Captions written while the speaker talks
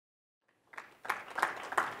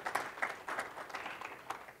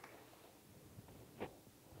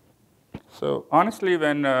So honestly,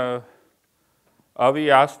 when Avi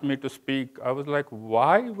asked me to speak, I was like,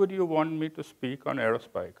 why would you want me to speak on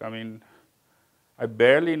Aerospike? I mean, I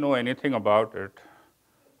barely know anything about it.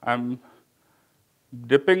 I'm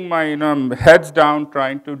dipping my heads down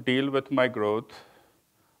trying to deal with my growth.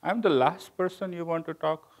 I'm the last person you want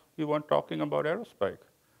talking about Aerospike.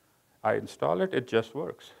 I install it, it just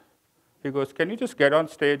works. He goes, can you just get on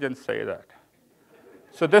stage and say that?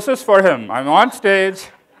 So this is for him. I'm on stage,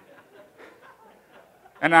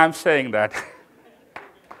 and I'm saying that.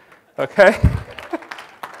 Okay?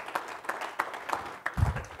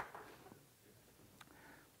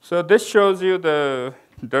 So this shows you the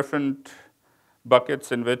different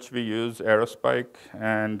buckets in which we use Aerospike,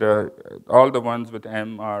 and all the ones with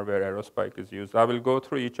M are where Aerospike is used. I will go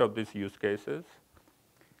through each of these use cases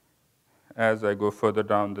as I go further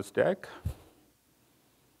down this deck.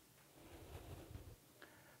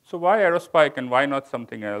 So why Aerospike and why not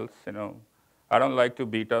something else? I don't like to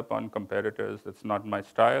beat up on competitors. That's not my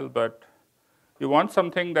style, but you want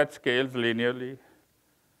something that scales linearly,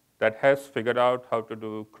 that has figured out how to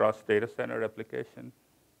do cross data center replication,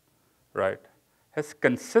 right? Has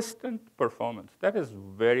consistent performance. That is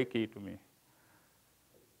very key to me.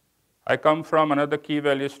 I come from another key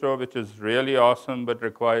value store, which is really awesome, but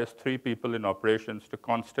requires 3 people in operations to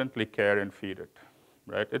constantly care and feed it,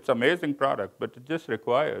 right? It's an amazing product, but it just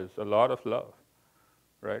requires a lot of love,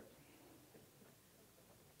 right?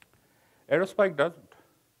 Aerospike doesn't.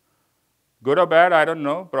 Good or bad, I don't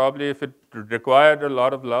know. Probably if it required a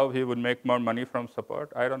lot of love, he would make more money from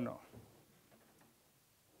support. I don't know.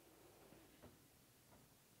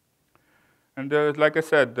 And like I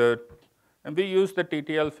said, and we use the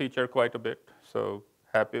TTL feature quite a bit, so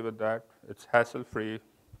happy with that. It's hassle-free.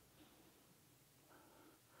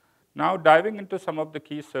 Now diving into some of the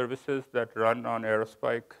key services that run on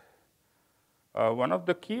Aerospike. One of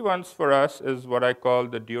the key ones for us is what I call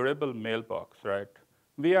the durable mailbox, right?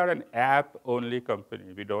 We are an app-only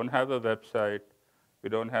company. We don't have a website. We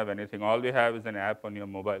don't have anything. All we have is an app on your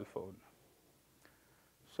mobile phone.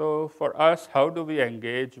 So for us, how do we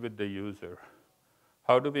engage with the user?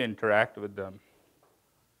 How do we interact with them?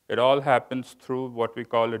 It all happens through what we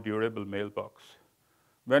call a durable mailbox.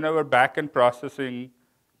 When our backend processing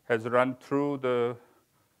has run through the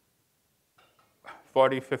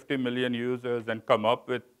 40, 50 million users and come up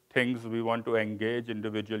with things we want to engage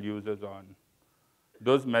individual users on,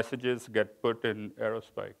 those messages get put in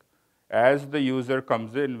Aerospike. As the user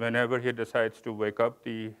comes in, whenever he decides to wake up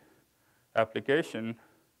the application,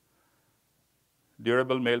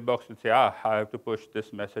 durable mailbox will say, I have to push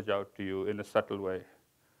this message out to you in a subtle way.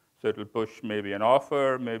 So it'll push maybe an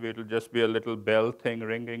offer, maybe it'll just be a little bell thing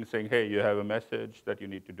ringing saying, hey, you have a message that you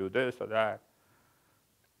need to do this or that.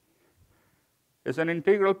 It's an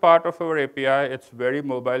integral part of our API. It's very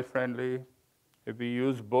mobile friendly. If we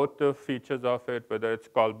use both the features of it, whether it's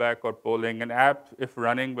callback or polling, an app, if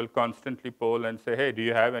running, will constantly poll and say, hey, do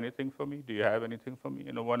you have anything for me? Do you have anything for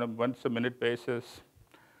me? Once a minute basis.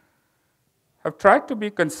 I've tried to be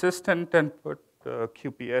consistent and put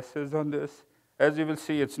QPSs on this. As you will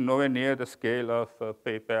see, it's nowhere near the scale of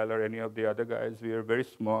PayPal or any of the other guys. We are very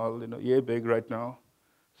small, yay big right now.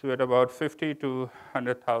 So we're at about 50 to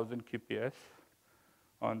 100,000 QPS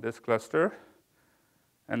on this cluster.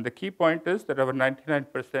 And the key point is that our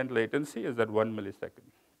 99% latency is at 1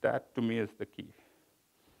 millisecond. That, to me, is the key.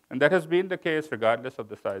 And that has been the case regardless of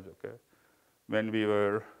the size, okay? When we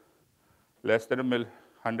were less than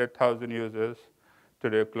 100,000 users,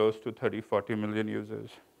 today close to 30, 40 million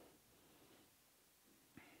users.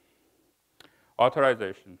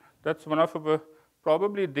 Authorization. That's one of our,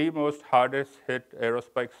 probably the most hardest hit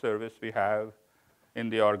Aerospike service we have in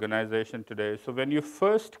the organization today. So when you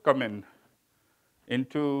first come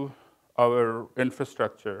into our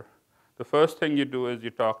infrastructure, the first thing you do is you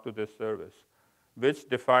talk to this service, which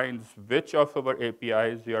defines which of our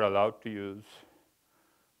APIs you're allowed to use,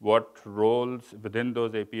 what roles within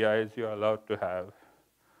those APIs you're allowed to have.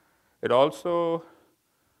 It also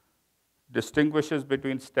distinguishes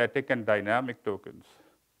between static and dynamic tokens.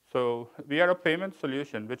 So we are a payment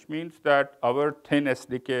solution, which means that our thin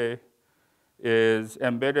SDK is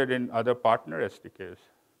embedded in other partner SDKs.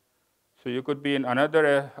 So you could be in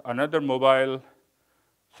another mobile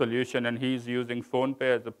solution, and he's using PhonePe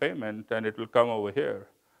as a payment, and it will come over here.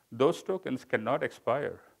 Those tokens cannot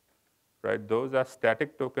expire, right? Those are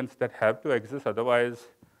static tokens that have to exist. Otherwise,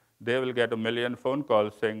 they will get a million phone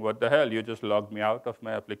calls saying, what the hell, you just logged me out of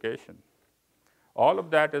my application. All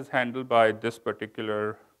of that is handled by this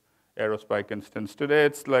particular Aerospike instance. Today,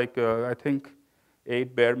 it's like, I think,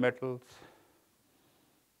 8 bare metals.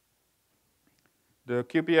 The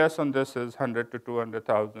QPS on this is 100 to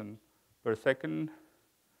 200,000. per second.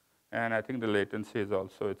 And I think the latency is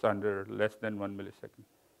also, it's under less than 1 millisecond.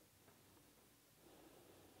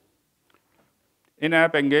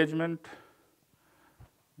 In-app engagement.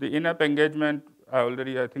 The in-app engagement, I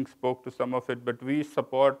already, I think, spoke to some of it, but we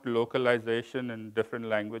support localization in different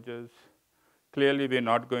languages. Clearly, we're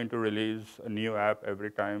not going to release a new app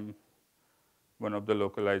every time one of the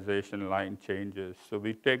localization line changes. So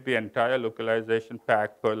we take the entire localization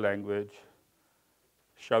pack per language,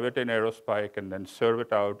 shove it in Aerospike, and then serve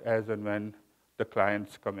it out as and when the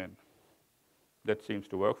clients come in. That seems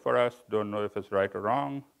to work for us. Don't know if it's right or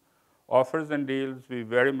wrong. Offers and deals, we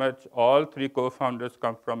very much, all three co-founders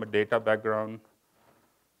come from a data background.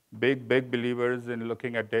 Big believers in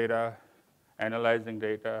looking at data, analyzing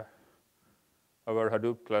data. Our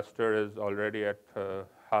Hadoop cluster is already at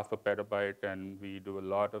half a petabyte, and we do a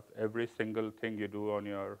lot of every single thing you do on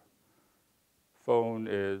your phone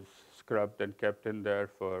is scrubbed and kept in there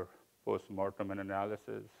for post-mortem and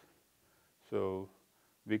analysis. So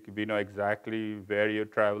we know exactly where you're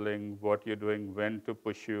traveling, what you're doing, when to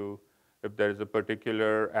push you. If there's a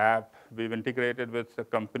particular app, we've integrated with a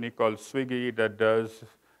company called Swiggy that does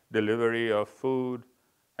delivery of food,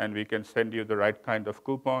 and we can send you the right kind of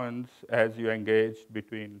coupons as you engage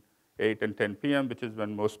between 8 and 10 p.m., which is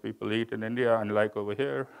when most people eat in India, unlike over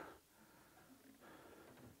here.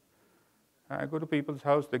 I go to people's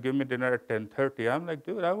house, they give me dinner at 10:30. I'm like,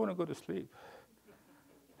 dude, I want to go to sleep.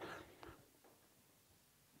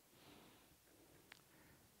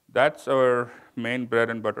 That's our main bread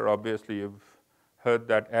and butter. Obviously, you've heard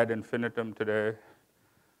that ad infinitum today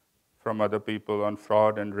from other people on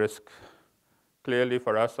fraud and risk. Clearly,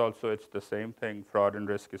 for us also, it's the same thing. Fraud and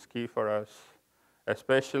risk is key for us,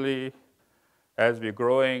 especially as we're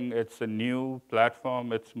growing. It's a new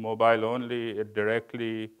platform. It's mobile only. It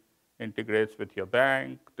directly integrates with your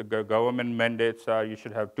bank. The government mandates are you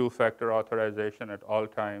should have two-factor authorization at all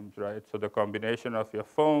times, right? So the combination of your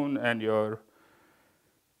phone and your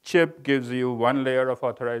chip gives you one layer of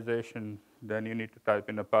authorization. Then you need to type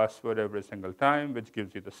in a password every single time, which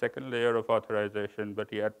gives you the second layer of authorization,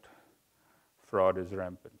 but yet fraud is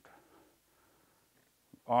rampant.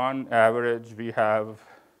 On average, we have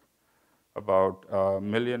about $1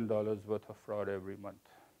 million worth of fraud every month.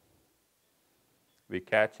 We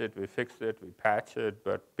catch it, we fix it, we patch it,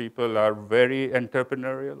 but people are very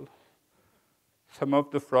entrepreneurial. Some of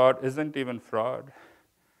the fraud isn't even fraud.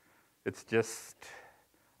 It's just,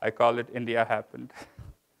 I call it India happened.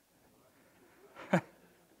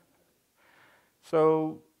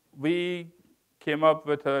 So we came up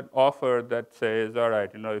with an offer that says, all right,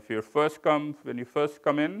 if when you first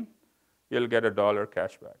come in, you'll get $1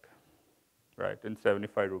 cashback, right, in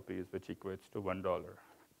 75 rupees, which equates to $1.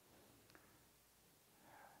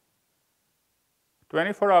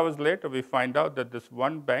 24 hours later, we find out that this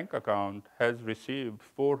one bank account has received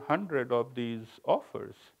 400 of these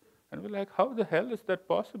offers. And we're like, how the hell is that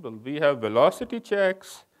possible? We have velocity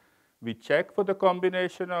checks. We check for the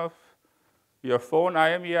combination of your phone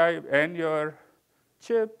IMEI and your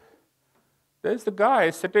chip. There's the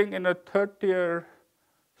guy sitting in a third-tier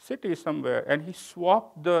city somewhere, and he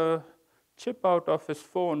swapped the chip out of his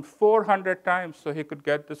phone 400 times so he could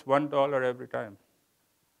get this $1 every time.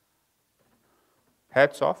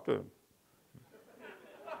 Hats off to him.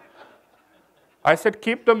 I said,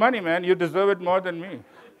 keep the money, man. You deserve it more than me.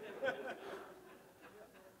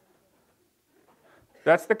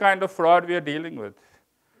 That's the kind of fraud we are dealing with.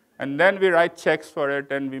 And then we write checks for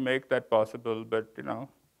it, and we make that possible. But,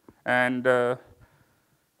 and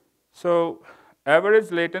so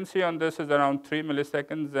average latency on this is around 3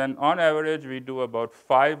 milliseconds. And on average, we do about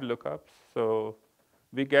 5 lookups. So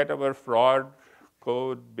we get our fraud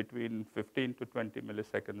code between 15 to 20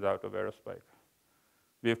 milliseconds out of Aerospike.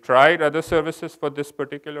 We've tried other services for this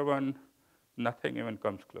particular one. Nothing even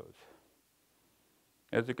comes close.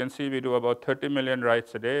 As you can see, we do about 30 million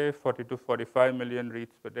writes a day, 40 to 45 million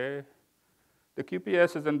reads per day. The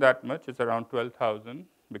QPS isn't that much. It's around 12,000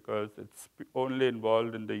 because it's only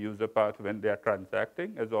involved in the user path when they are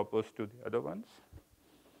transacting as opposed to the other ones.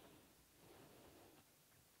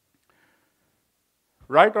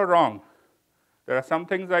 Right or wrong? There are some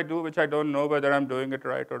things I do which I don't know whether I'm doing it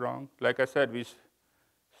right or wrong. Like I said, we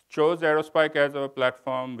chose Aerospike as our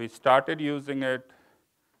platform. We started using it.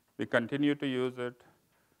 We continue to use it.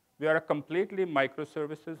 We are a completely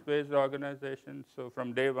microservices-based organization. So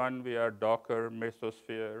from day one, we are Docker,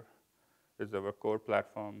 Mesosphere is our core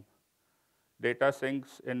platform. Data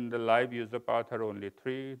syncs in the live user path are only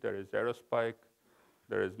 3. There is Aerospike,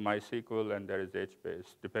 there is MySQL, and there is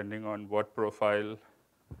HBase, depending on what profile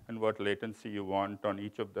and what latency you want on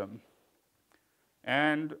each of them.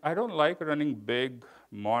 And I don't like running big,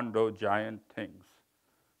 Mondo giant things.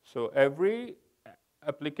 So every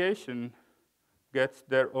application gets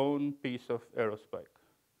their own piece of Aerospike.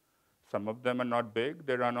 Some of them are not big,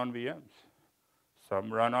 they run on VMs.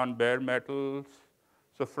 Some run on bare metals.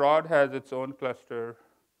 So fraud has its own cluster.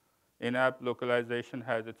 In-app localization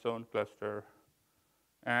has its own cluster.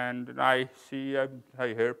 And I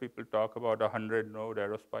hear people talk about a 100-node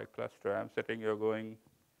Aerospike cluster. I'm sitting here going,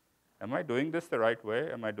 am I doing this the right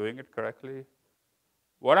way? Am I doing it correctly?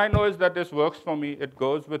 What I know is that this works for me. It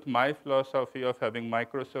goes with my philosophy of having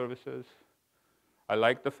microservices. I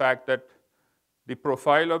like the fact that the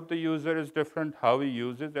profile of the user is different. How he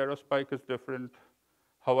uses Aerospike is different.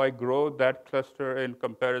 How I grow that cluster in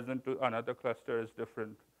comparison to another cluster is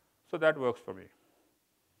different. So that works for me.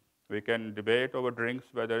 We can debate over drinks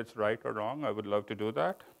whether it's right or wrong. I would love to do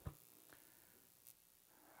that.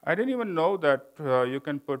 I didn't even know that you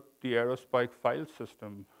can put the Aerospike file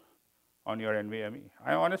system on your NVMe.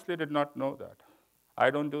 I honestly did not know that.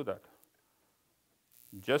 I don't do that.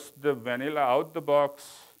 Just the vanilla out the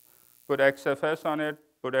box, put XFS on it,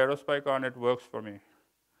 put Aerospike on it, works for me.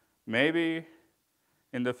 Maybe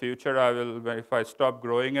in the future, if I stop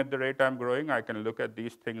growing at the rate I'm growing, I can look at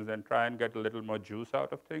these things and try and get a little more juice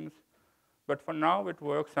out of things. But for now, it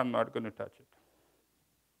works. I'm not going to touch it.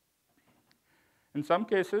 In some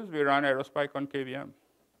cases, we run Aerospike on KVM.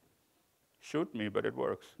 Shoot me, but it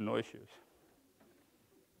works. No issues.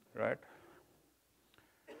 Right?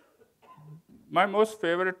 My most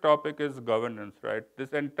favorite topic is governance, right? This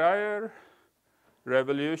entire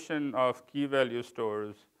revolution of key value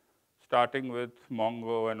stores, starting with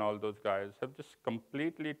Mongo and all those guys, have just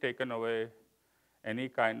completely taken away any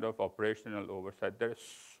kind of operational oversight. There is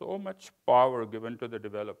so much power given to the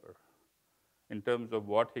developer in terms of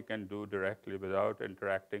what he can do directly without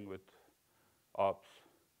interacting with ops,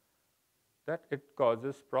 that it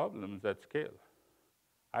causes problems at scale.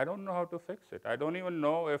 I don't know how to fix it. I don't even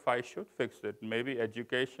know if I should fix it. Maybe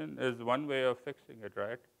education is one way of fixing it,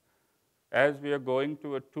 right? As we are going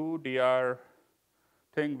to a 2DR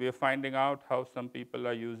thing, we are finding out how some people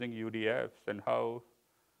are using UDFs and how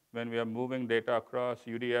when we are moving data across,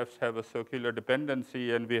 UDFs have a circular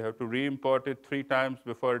dependency and we have to re-import it 3 times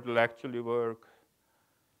before it will actually work,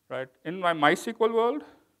 right? In my MySQL world,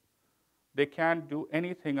 they can't do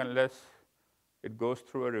anything unless it goes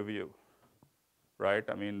through a review, right?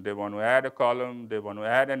 I mean, they want to add a column, they want to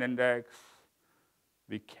add an index.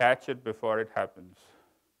 We catch it before it happens.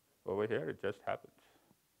 Over here, it just happens.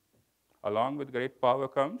 Along with great power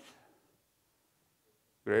comes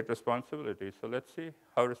great responsibility. So let's see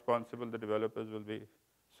how responsible the developers will be.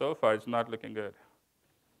 So far, it's not looking good.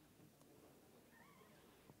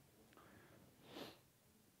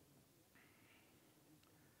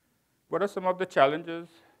 What are some of the challenges?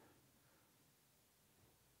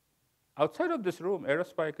 Outside of this room,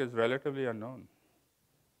 Aerospike is relatively unknown.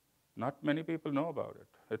 Not many people know about it.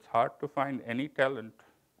 It's hard to find any talent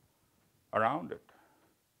around it.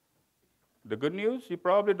 The good news, you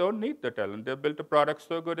probably don't need the talent. They've built a product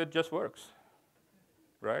so good it just works,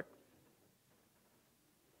 right?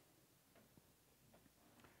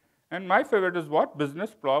 And my favorite is, what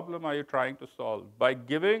business problem are you trying to solve? By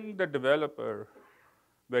giving the developer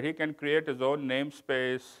where he can create his own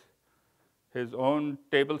namespace, his own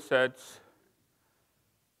table sets.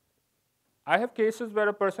 I have cases where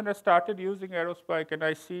a person has started using Aerospike and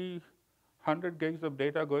I see 100 gigs of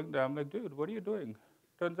data going there. I'm like, dude, what are you doing?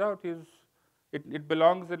 Turns out it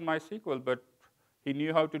belongs in MySQL, but he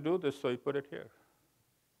knew how to do this, so he put it here,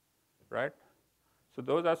 right? So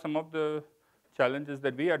those are some of the challenges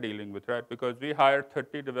that we are dealing with, right? Because we hire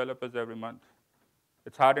 30 developers every month.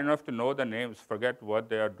 It's hard enough to know the names, forget what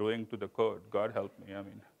they are doing to the code. God help me, I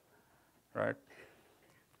mean, right?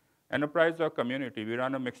 Enterprise or community, we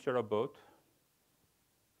run a mixture of both.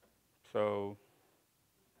 So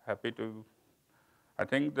happy to, I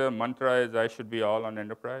think the mantra is I should be all on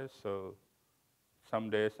enterprise, so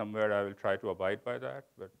someday, somewhere, I will try to abide by that,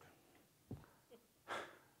 but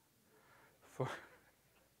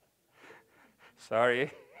sorry.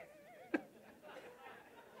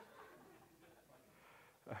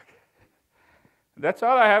 Okay. That's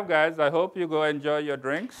all I have, guys. I hope you go enjoy your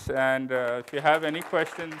drinks, and if you have any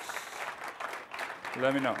questions,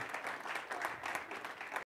 let me know.